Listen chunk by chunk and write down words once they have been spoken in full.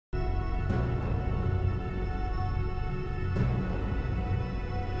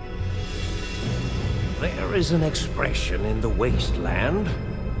There is an expression in the wasteland,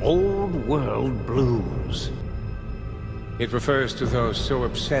 old world blues. It refers to those so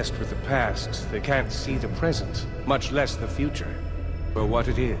obsessed with the past they can't see the present, much less the future, for what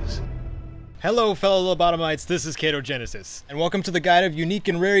it is. Hello fellow lobotomites, this is Caedo Genesis, and welcome to the guide of unique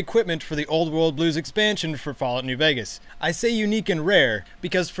and rare equipment for the Old World Blues expansion for Fallout New Vegas. I say unique and rare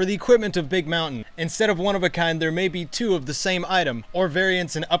because for the equipment of Big Mountain, instead of one of a kind, there may be two of the same item, or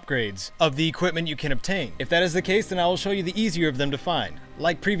variants and upgrades, of the equipment you can obtain. If that is the case, then I will show you the easier of them to find.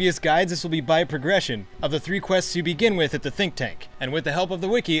 Like previous guides, this will be by progression of the 3 quests you begin with at the think tank, and with the help of the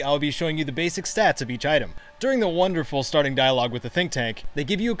wiki, I will be showing you the basic stats of each item. During the wonderful starting dialogue with the think tank, they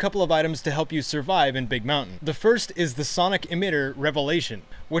give you a couple of items to help you survive in Big Mountain. The first is the Sonic Emitter Revelation,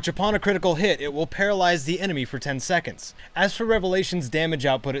 which upon a critical hit, it will paralyze the enemy for 10 seconds. As for Revelation's damage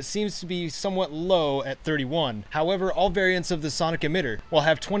output, it seems to be somewhat low at 31. However, all variants of the Sonic Emitter will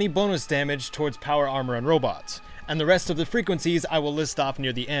have 20 bonus damage towards power armor and robots, and the rest of the frequencies I will list off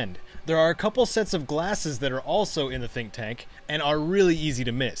near the end. There are a couple sets of glasses that are also in the think tank, and are really easy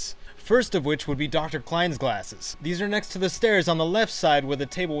to miss. First of which would be Dr. Klein's glasses. These are next to the stairs on the left side with a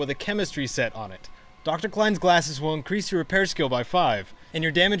table with a chemistry set on it. Dr. Klein's glasses will increase your repair skill by 5, and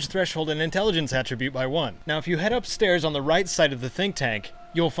your damage threshold and intelligence attribute by 1. Now if you head upstairs on the right side of the think tank,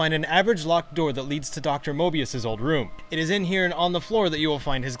 you'll find an average locked door that leads to Dr. Mobius's old room. It is in here and on the floor that you will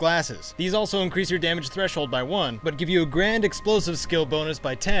find his glasses. These also increase your damage threshold by 1, but give you a grand explosive skill bonus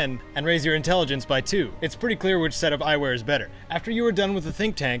by 10, and raise your intelligence by 2. It's pretty clear which set of eyewear is better. After you are done with the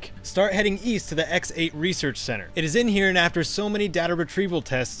think tank, start heading east to the X8 Research Center. It is in here and after so many data retrieval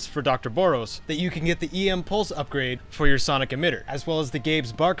tests for Dr. Boros that you can get the EM Pulse upgrade for your Sonic Emitter, as well as the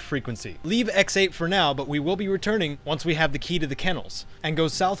Gabe's Bark frequency. Leave X8 for now, but we will be returning once we have the key to the kennels, and go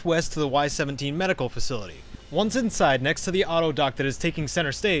southwest to the Y-17 medical facility. Once inside, next to the auto dock that is taking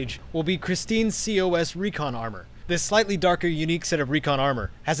center stage, will be Christine's COS Recon armor. This slightly darker, unique set of Recon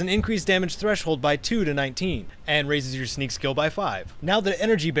armor has an increased damage threshold by 2 to 19, and raises your sneak skill by 5. Now that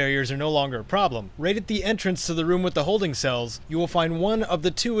energy barriers are no longer a problem, right at the entrance to the room with the holding cells, you will find one of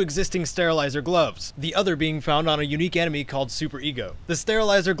the 2 existing Sterilizer Gloves, the other being found on a unique enemy called Super Ego. The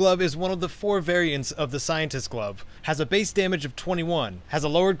Sterilizer Glove is one of the 4 variants of the Scientist Glove, has a base damage of 21, has a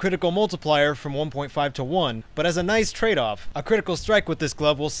lowered critical multiplier from 1.5 to 1, but as a nice trade-off, a critical strike with this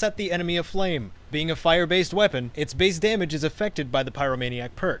glove will set the enemy aflame. Being a fire-based weapon, its base damage is affected by the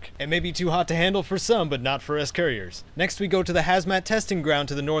Pyromaniac perk. It may be too hot to handle for some, but not for us couriers. Next we go to the Hazmat testing ground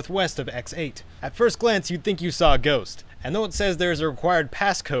to the northwest of X8. At first glance you'd think you saw a ghost, and though it says there is a required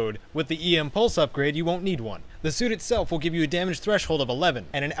passcode, with the EM Pulse upgrade you won't need one. The suit itself will give you a damage threshold of 11,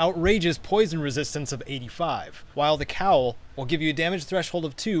 and an outrageous poison resistance of 85, while the cowl will give you a damage threshold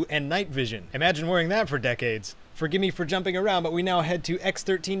of 2 and night vision. Imagine wearing that for decades. Forgive me for jumping around, but we now head to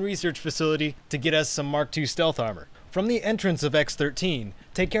X13 Research Facility to get us some Mark II stealth armor. From the entrance of X13,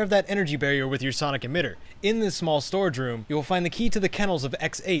 take care of that energy barrier with your Sonic Emitter. In this small storage room, you will find the key to the kennels of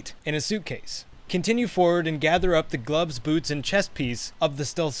X8 in a suitcase. Continue forward and gather up the gloves, boots, and chest piece of the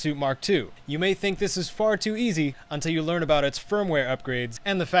Stealth Suit Mark II. You may think this is far too easy until you learn about its firmware upgrades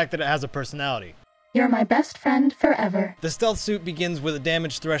and the fact that it has a personality. You're my best friend forever. The stealth suit begins with a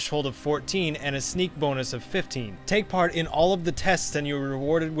damage threshold of 14 and a sneak bonus of 15. Take part in all of the tests and you're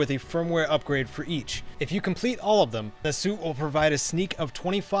rewarded with a firmware upgrade for each. If you complete all of them, the suit will provide a sneak of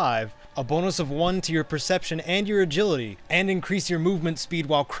 25, a bonus of 1 to your perception and your agility, and increase your movement speed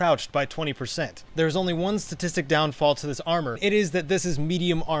while crouched by 20%. There is only one statistic downfall to this armor. It is that this is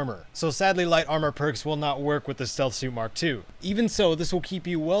medium armor, so sadly light armor perks will not work with the Stealth Suit Mark II. Even so, this will keep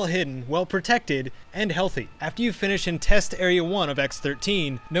you well hidden, well protected, and healthy. After you finish in Test Area 1 of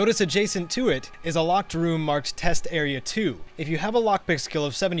X13, notice adjacent to it is a locked room marked Test Area 2. If you have a lockpick skill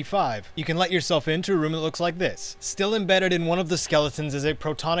of 75, you can let yourself into a room that looks like this. Still embedded in one of the skeletons is a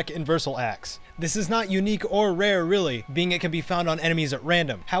Protonic Inversal Axe. This is not unique or rare really, being it can be found on enemies at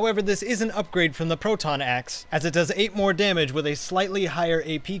random. However, this is an upgrade from the Proton Axe, as it does 8 more damage with a slightly higher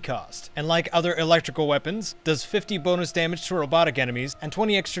AP cost, and like other electrical weapons, does 50 bonus damage to robotic enemies, and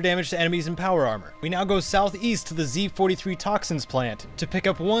 20 extra damage to enemies in power armor. We now go southeast to the Z43 Toxins plant to pick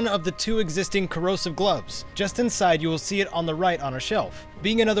up one of the 2 existing Corrosive Gloves. Just inside you will see it on the right on a shelf.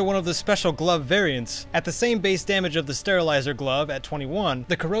 Being another one of the special glove variants, at the same base damage of the Sterilizer Glove at 21,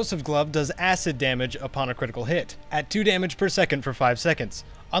 the Corrosive Glove does acid damage upon a critical hit, at 2 damage per second for 5 seconds.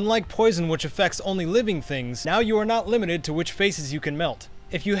 Unlike poison, which affects only living things, now you are not limited to which faces you can melt.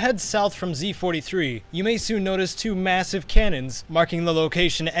 If you head south from Z43, you may soon notice two massive cannons marking the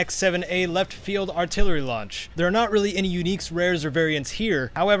location X7A left field artillery launch. There are not really any uniques, rares, or variants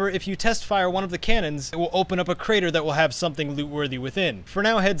here. However, if you test fire one of the cannons, it will open up a crater that will have something loot-worthy within. For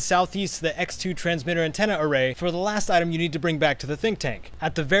now, head southeast to the X2 transmitter antenna array for the last item you need to bring back to the think tank.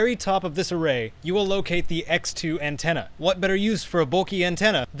 At the very top of this array, you will locate the X2 antenna. What better use for a bulky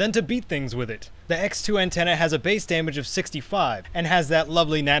antenna than to beat things with it? The X2 antenna has a base damage of 65 and has that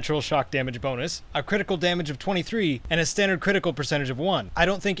lovely natural shock damage bonus, a critical damage of 23, and a standard critical percentage of 1. I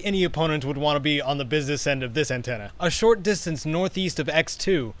don't think any opponent would want to be on the business end of this antenna. A short distance northeast of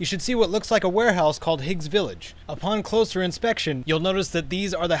X2, you should see what looks like a warehouse called Higgs Village. Upon closer inspection, you'll notice that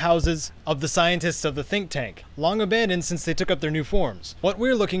these are the houses of the scientists of the think tank, long abandoned since they took up their new forms. What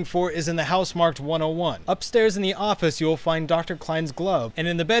we're looking for is in the house marked 101. Upstairs in the office you will find Dr. Klein's glove, and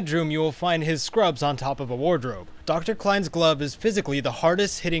in the bedroom you will find his scrubs on top of a wardrobe. Dr. Klein's glove is physically the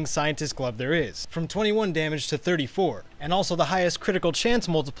hardest hitting scientist glove there is, from 21 damage to 34, and also the highest critical chance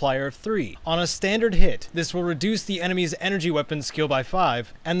multiplier of 3. On a standard hit, this will reduce the enemy's energy weapon skill by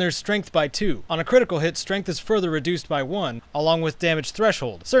 5, and their strength by 2. On a critical hit, strength is further reduced by 1, along with damage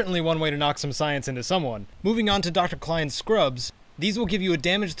threshold. Certainly one way to knock some science into someone. Moving on to Dr. Klein's scrubs, these will give you a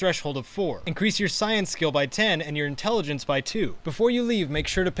damage threshold of 4, increase your science skill by 10 and your intelligence by 2. Before you leave, make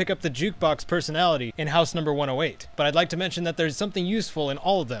sure to pick up the jukebox personality in house number 108. But I'd like to mention that there's something useful in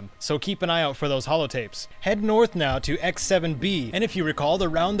all of them, so keep an eye out for those holotapes. Head north now to X7B, and if you recall, the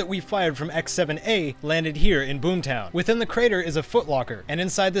round that we fired from X7A landed here in Boomtown. Within the crater is a footlocker, and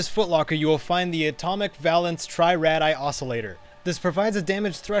inside this footlocker you will find the Atomic-Valence Tri-Radii-Oscillator. This provides a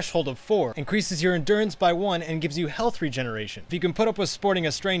damage threshold of 4, increases your endurance by 1, and gives you health regeneration. If you can put up with sporting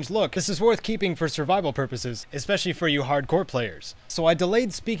a strange look, this is worth keeping for survival purposes, especially for you hardcore players. So I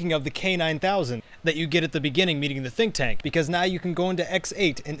delayed speaking of the K9000 that you get at the beginning meeting the think tank, because now you can go into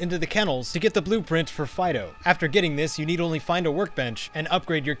X8 and into the kennels to get the blueprint for FIDO. After getting this, you need only find a workbench and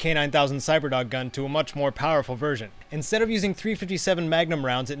upgrade your K9000 Cyberdog gun to a much more powerful version. Instead of using 357 Magnum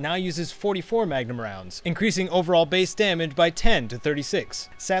rounds, it now uses 44 Magnum rounds, increasing overall base damage by 10 to 36.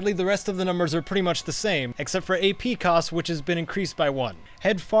 Sadly, the rest of the numbers are pretty much the same, except for AP cost, which has been increased by 1.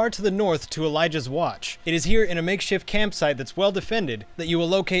 Head far to the north to Elijah's Watch. It is here in a makeshift campsite that's well defended that you will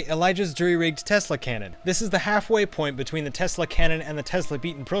locate Elijah's jury-rigged Tesla cannon. This is the halfway point between the Tesla cannon and the Tesla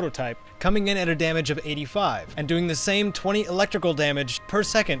beaten prototype, coming in at a damage of 85, and doing the same 20 electrical damage per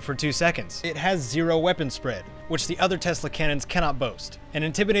second for 2 seconds. It has 0 weapon spread, which the other Tesla cannons cannot boast. An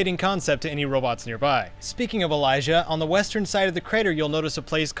intimidating concept to any robots nearby. Speaking of Elijah, on the western side of the crater you'll notice a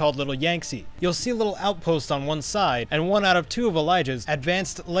place called Little Yangtze. You'll see a little outpost on one side, and 1 out of 2 of Elijah's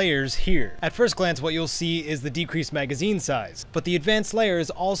advanced layers here. At first glance what you'll see is the decreased magazine size, but the advanced layer is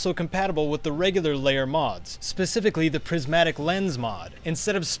also compatible with the regular layer mods, specifically the prismatic lens mod.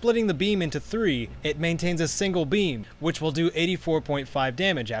 Instead of splitting the beam into 3, it maintains a single beam, which will do 84.5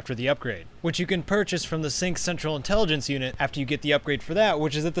 damage after the upgrade, which you can purchase from the Sync Central Intelligence Unit after you get the upgrade for that,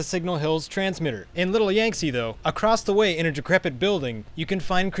 which is at the Signal Hills transmitter. In Little Yangtze though, across the way in a decrepit building, you can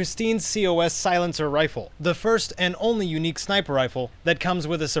find Christine's COS silencer rifle, the first and only unique sniper rifle that comes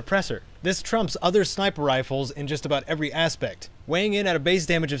with a suppressor. This trumps other sniper rifles in just about every aspect, weighing in at a base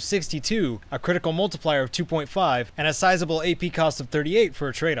damage of 62, a critical multiplier of 2.5, and a sizable AP cost of 38 for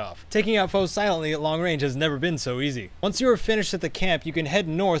a trade-off. Taking out foes silently at long range has never been so easy. Once you are finished at the camp, you can head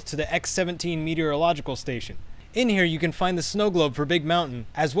north to the X17 meteorological station. In here you can find the snow globe for Big Mountain,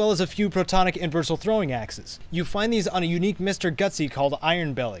 as well as a few Protonic Inversal throwing axes. You find these on a unique Mr. Gutsy called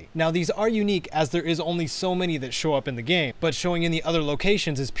Iron Belly. Now these are unique as there is only so many that show up in the game, but showing in the other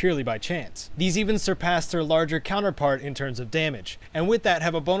locations is purely by chance. These even surpass their larger counterpart in terms of damage, and with that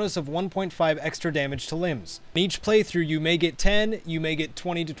have a bonus of 1.5 extra damage to limbs. In each playthrough you may get 10, you may get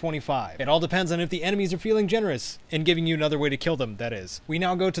 20 to 25. It all depends on if the enemies are feeling generous, in giving you another way to kill them, that is. We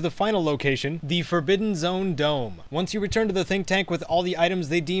now go to the final location, the Forbidden Zone Dome. Once you return to the think tank with all the items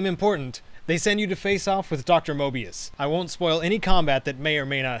they deem important, they send you to face off with Dr. Mobius. I won't spoil any combat that may or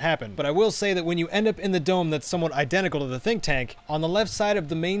may not happen, but I will say that when you end up in the dome that's somewhat identical to the think tank, on the left side of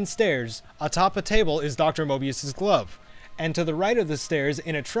the main stairs, atop a table is Dr. Mobius's glove, and to the right of the stairs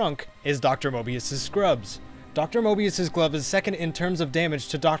in a trunk is Dr. Mobius's scrubs. Dr. Mobius's glove is second in terms of damage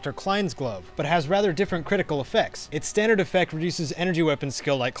to Dr. Klein's glove, but has rather different critical effects. Its standard effect reduces energy weapon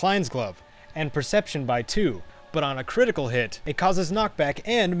skill like Klein's glove, and perception by 2. But on a critical hit, it causes knockback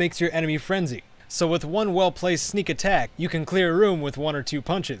and makes your enemy frenzy. So with one well-placed sneak attack, you can clear a room with 1 or 2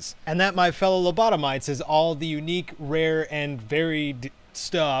 punches. And that, my fellow lobotomites, is all the unique, rare, and varied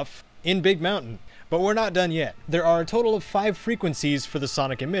stuff in Big Mountain. But we're not done yet. There are a total of 5 frequencies for the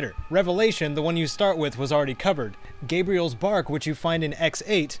sonic emitter. Revelation, the one you start with, was already covered. Gabriel's Bark, which you find in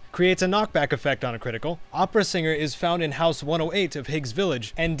X8, creates a knockback effect on a critical. Opera Singer is found in House 108 of Higgs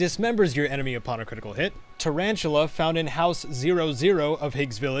Village and dismembers your enemy upon a critical hit. Tarantula, found in House 00 of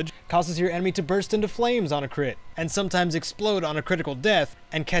Higgs Village, causes your enemy to burst into flames on a crit, and sometimes explode on a critical death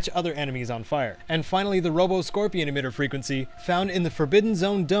and catch other enemies on fire. And finally, the Robo-Scorpion emitter frequency, found in the Forbidden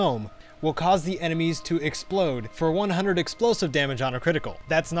Zone Dome, will cause the enemies to explode for 100 explosive damage on a critical.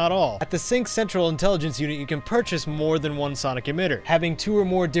 That's not all. At the Sync Central Intelligence Unit, you can purchase more than one sonic emitter, having 2 or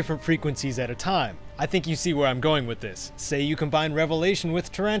more different frequencies at a time. I think you see where I'm going with this. Say you combine Revelation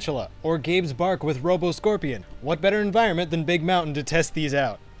with Tarantula, or Gabe's Bark with Robo-Scorpion. What better environment than Big Mountain to test these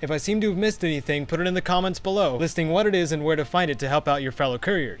out? If I seem to have missed anything, put it in the comments below, listing what it is and where to find it to help out your fellow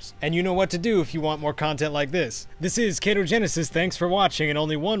couriers. And you know what to do if you want more content like this. This is Caedo Genesis, thanks for watching, and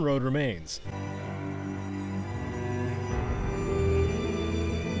only one road remains.